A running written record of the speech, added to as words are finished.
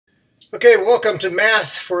Okay, welcome to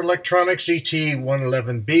Math for Electronics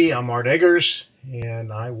ET111B. I'm Art Eggers,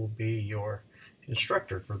 and I will be your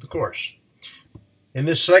instructor for the course. In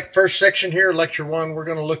this first section here, Lecture 1, we're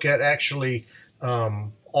going to look at actually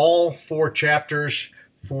all 4 chapters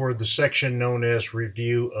for the section known as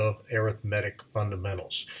Review of Arithmetic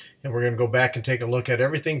Fundamentals. And we're going to go back and take a look at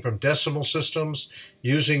everything from decimal systems,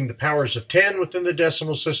 using the powers of 10 within the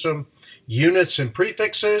decimal system, units and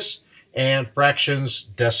prefixes, and fractions,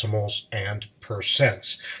 decimals, and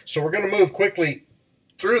percents. So we're going to move quickly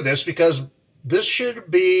through this because this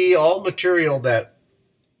should be all material that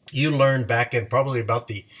you learned back in probably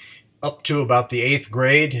up to about the 8th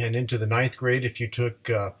grade and into the 9th grade if you took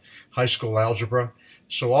high school algebra.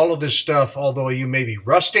 So all of this stuff, although you may be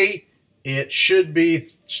rusty, it should be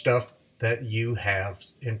stuff that you have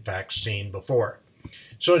in fact seen before.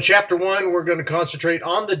 So in Chapter 1, we're going to concentrate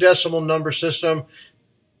on the decimal number system,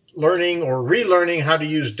 learning or relearning how to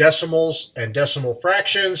use decimals and decimal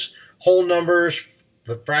fractions, whole numbers,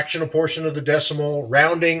 the fractional portion of the decimal,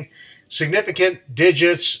 rounding, significant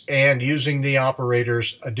digits, and using the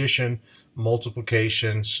operators addition,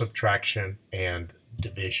 multiplication, subtraction, and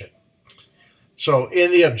division. So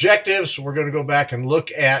in the objectives, we're going to go back and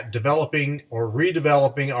look at developing or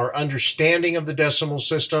redeveloping our understanding of the decimal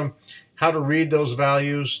system, how to read those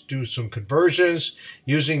values, do some conversions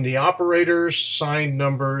using the operators, signed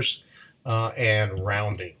numbers, and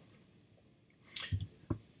rounding.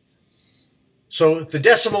 So the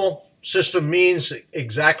decimal system means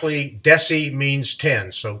exactly, deci means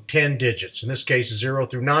 10, so 10 digits. In this case, 0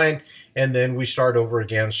 through 9, and then we start over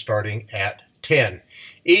again starting at 10.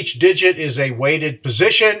 Each digit is a weighted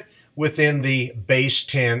position within the base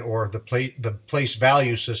 10 or the place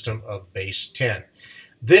value system of base 10.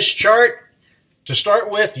 This chart, to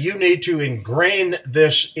start with, you need to ingrain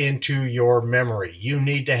this into your memory. You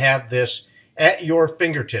need to have this at your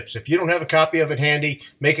fingertips. If you don't have a copy of it handy,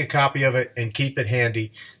 make a copy of it and keep it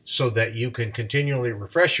handy so that you can continually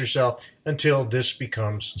refresh yourself until this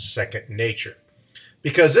becomes second nature.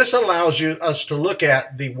 Because this allows us to look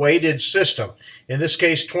at the weighted system. In this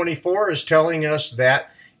case, 24 is telling us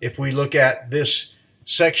that if we look at this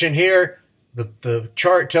section here, the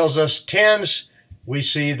chart tells us tens. We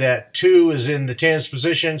see that 2 is in the tens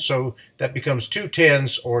position, so that becomes 2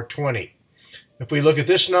 tens or 20. If we look at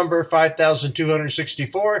this number,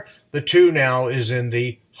 5,264, the 2 now is in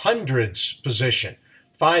the hundreds position,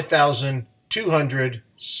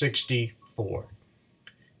 5,264.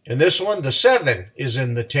 In this one, the 7 is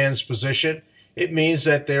in the tens position. It means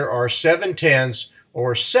that there are 7 tens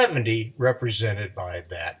or 70 represented by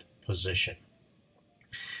that position.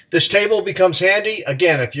 This table becomes handy,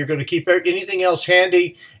 again, if you're going to keep anything else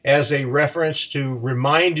handy as a reference to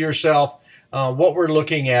remind yourself what we're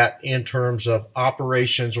looking at in terms of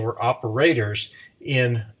operations or operators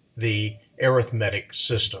in the arithmetic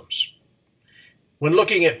systems. When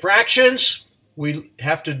looking at fractions, we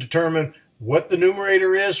have to determine what the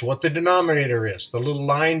numerator is, what the denominator is. The little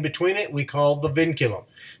line between it we call the vinculum.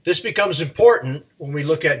 This becomes important when we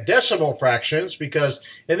look at decimal fractions because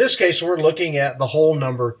in this case we're looking at the whole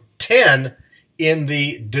number 10 in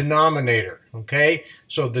the denominator. Okay,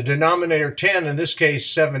 so the denominator 10, in this case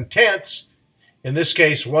 7 tenths, in this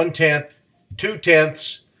case 1 tenth, 2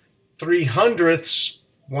 tenths, 3 hundredths,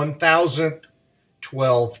 1 thousandth,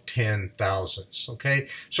 12 ten thousandths. Okay,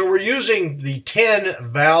 so we're using the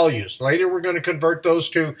 10 values. Later we're going to convert those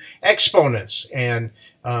to exponents and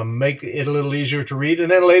make it a little easier to read,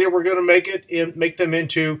 and then later we're going to make them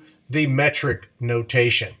into the metric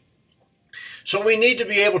notation. So we need to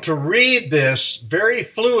be able to read this very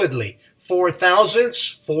fluidly. 4 thousandths,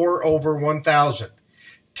 4 over 1 thousandth.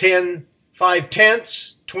 5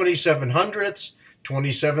 tenths, 27 hundredths,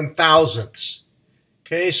 27 thousandths.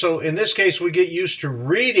 Okay, so in this case, we get used to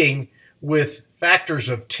reading with factors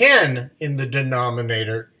of 10 in the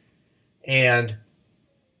denominator and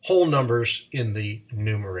whole numbers in the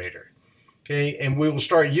numerator. Okay, and we will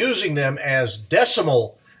start using them as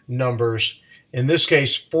decimal numbers. In this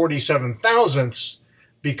case, 47 thousandths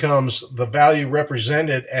becomes the value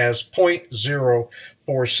represented as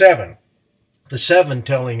 0.047. The 7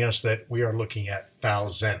 telling us that we are looking at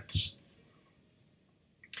thousandths.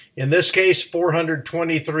 In this case,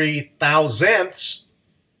 423 thousandths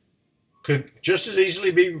could just as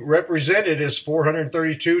easily be represented as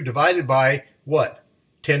 432 divided by what?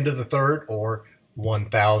 10 to the third or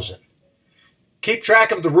 1,000. Keep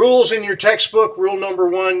track of the rules in your textbook. Rule number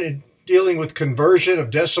 1, dealing with conversion of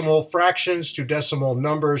decimal fractions to decimal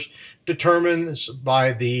numbers, determines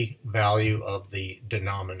by the value of the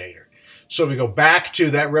denominator. So we go back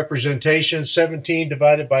to that representation, 17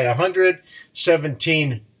 divided by 100,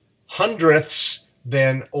 17 hundredths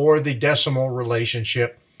then, or the decimal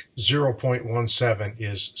relationship, 0.17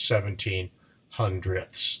 is 17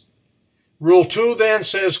 hundredths. Rule 2 then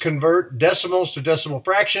says convert decimals to decimal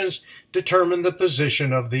fractions, determine the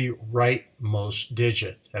position of the rightmost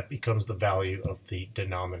digit. That becomes the value of the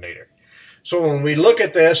denominator. So when we look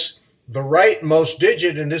at this, the rightmost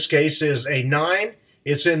digit in this case is a 9.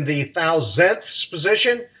 It's in the thousandths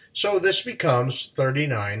position, so this becomes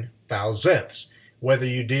 39 thousandths. Whether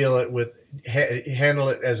you handle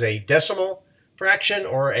it as a decimal fraction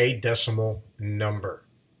or a decimal number.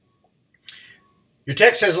 Your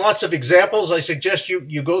text has lots of examples. I suggest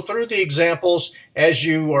you go through the examples as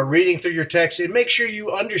you are reading through your text and make sure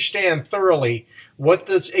you understand thoroughly what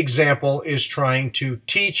this example is trying to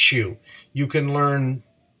teach you. You can learn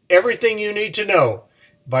everything you need to know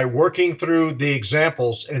by working through the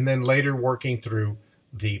examples and then later working through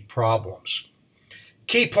the problems.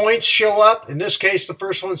 Key points show up. In this case, the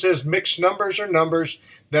first one says mixed numbers are numbers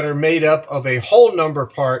that are made up of a whole number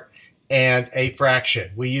part and a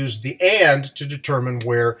fraction. We use the and to determine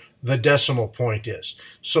where the decimal point is.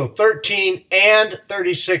 So 13 and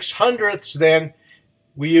 36 hundredths, then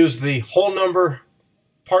we use the whole number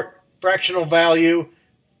part fractional value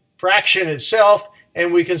fraction itself,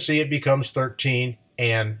 and we can see it becomes 13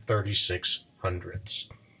 and 36 hundredths.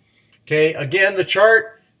 Okay, again, the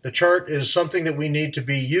chart is something that we need to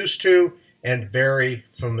be used to and very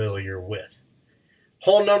familiar with.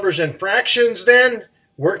 Whole numbers and fractions then,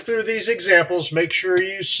 work through these examples, make sure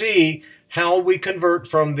you see how we convert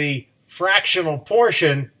from the fractional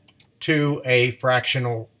portion to a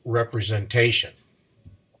fractional representation.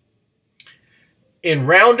 In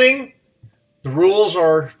rounding, the rules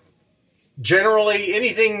are generally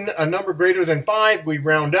anything a number greater than 5, we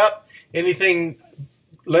round up. Anything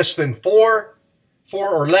less than 4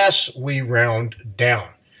 or less, we round down.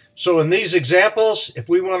 So in these examples, if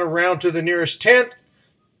we want to round to the nearest tenth,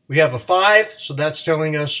 we have a 5, so that's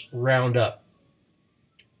telling us round up.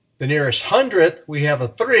 The nearest hundredth, we have a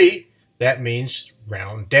 3, that means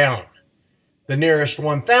round down. The nearest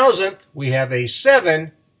 1,000th, we have a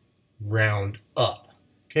 7, round up.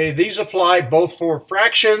 Okay, these apply both for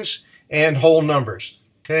fractions and whole numbers.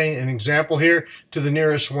 Okay, an example here, to the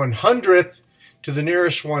nearest 100th,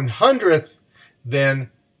 then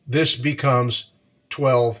this becomes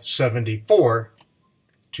 1274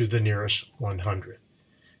 to the nearest 100th.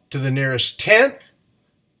 To the nearest tenth,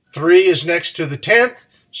 3 is next to the tenth,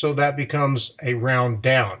 so that becomes a round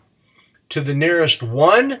down. To the nearest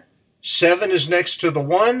 1, 7 is next to the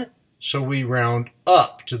 1, so we round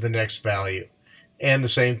up to the next value. And the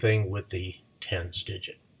same thing with the tens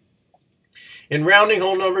digit. In rounding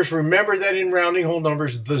whole numbers, remember that in rounding whole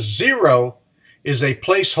numbers, the 0 is a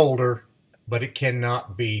placeholder, but it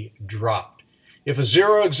cannot be dropped. If a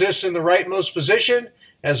 0 exists in the rightmost position,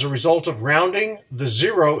 as a result of rounding, the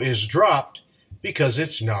 0 is dropped because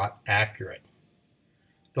it's not accurate.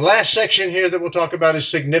 The last section here that we'll talk about is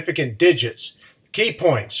significant digits. Key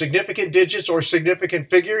point, significant digits or significant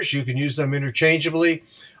figures, you can use them interchangeably,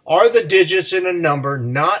 are the digits in a number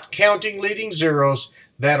not counting leading zeros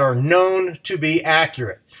that are known to be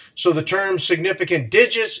accurate. So the term significant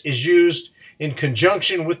digits is used in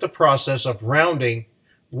conjunction with the process of rounding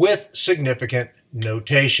with significant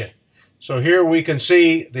notation. So here we can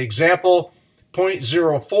see the example,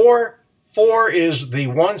 0.04. 4 is the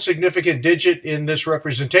one significant digit in this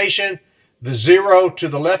representation. The 0 to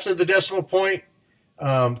the left of the decimal point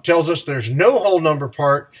tells us there's no whole number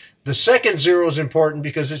part. The second 0 is important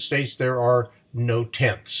because it states there are no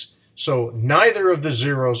tenths. So neither of the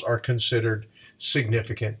zeros are considered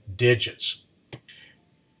significant digits.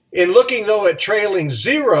 In looking, though, at trailing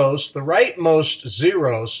zeros, the rightmost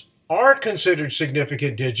zeros are considered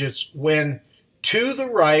significant digits when to the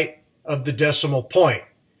right of the decimal point,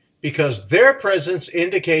 because their presence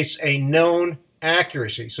indicates a known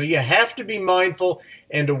accuracy. So you have to be mindful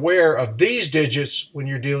and aware of these digits when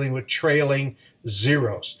you're dealing with trailing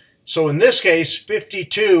zeros. So in this case,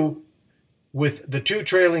 52 with the 2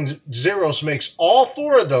 trailing zeros makes all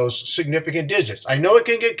 4 of those significant digits. I know it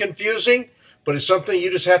can get confusing, but it's something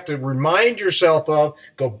you just have to remind yourself of.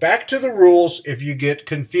 Go back to the rules if you get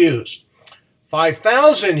confused.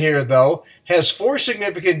 5,000 here, though, has 4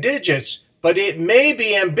 significant digits, but it may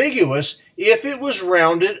be ambiguous if it was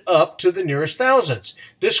rounded up to the nearest thousands.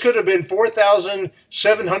 This could have been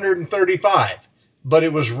 4,735, but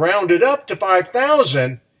it was rounded up to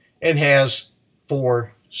 5,000 and has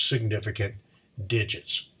 4 significant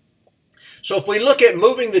digits. So if we look at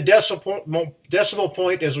moving the decimal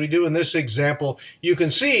point as we do in this example, you can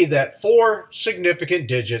see that 4 significant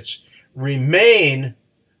digits remain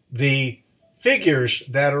the figures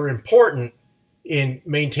that are important in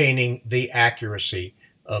maintaining the accuracy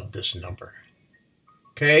of this number.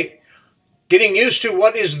 Okay? Getting used to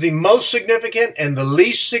what is the most significant and the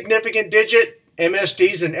least significant digit,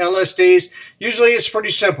 MSDs and LSDs, usually it's pretty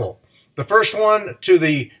simple. The first one to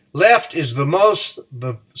the left is the most,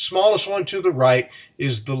 the smallest one to the right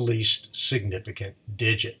is the least significant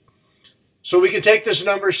digit. So we can take this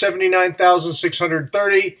number,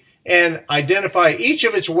 79,630, and identify each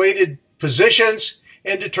of its weighted positions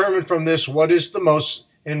and determine from this what is the most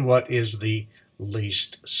and what is the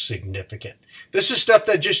least significant. This is stuff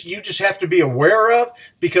that you just have to be aware of,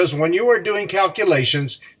 because when you are doing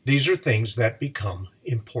calculations, these are things that become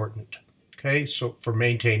important. Okay, so for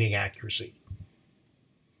maintaining accuracy.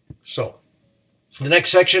 So the next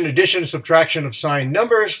section, addition and subtraction of signed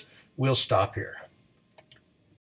numbers, we'll stop here.